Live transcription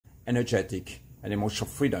energetic and emotional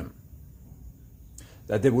freedom.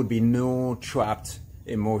 That there would be no trapped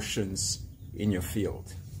emotions in your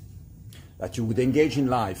field. That you would engage in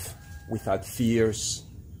life without fears,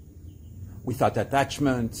 without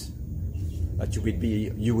attachment, that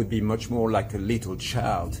you would be much more like a little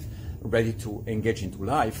child, ready to engage into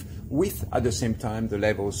life with, at the same time, the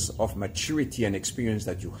levels of maturity and experience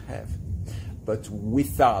that you have, but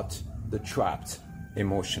without the trapped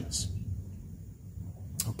emotions.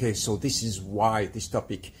 Okay, so this is why this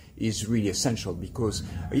topic is really essential, because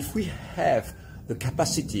if we have the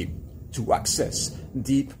capacity to access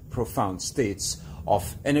deep, profound states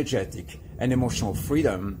of energetic and emotional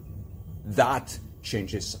freedom, that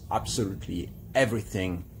changes absolutely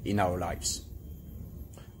everything in our lives.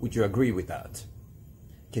 Would you agree with that?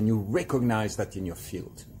 Can you recognize that in your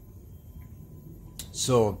field?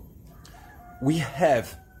 So we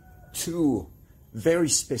have two very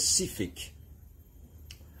specific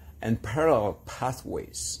and parallel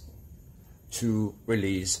pathways to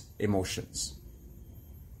release emotions.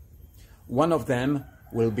 One of them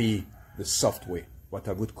will be the soft way, what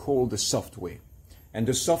I would call the soft way. And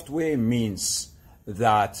the soft way means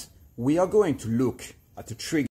that we are going to look at a trigger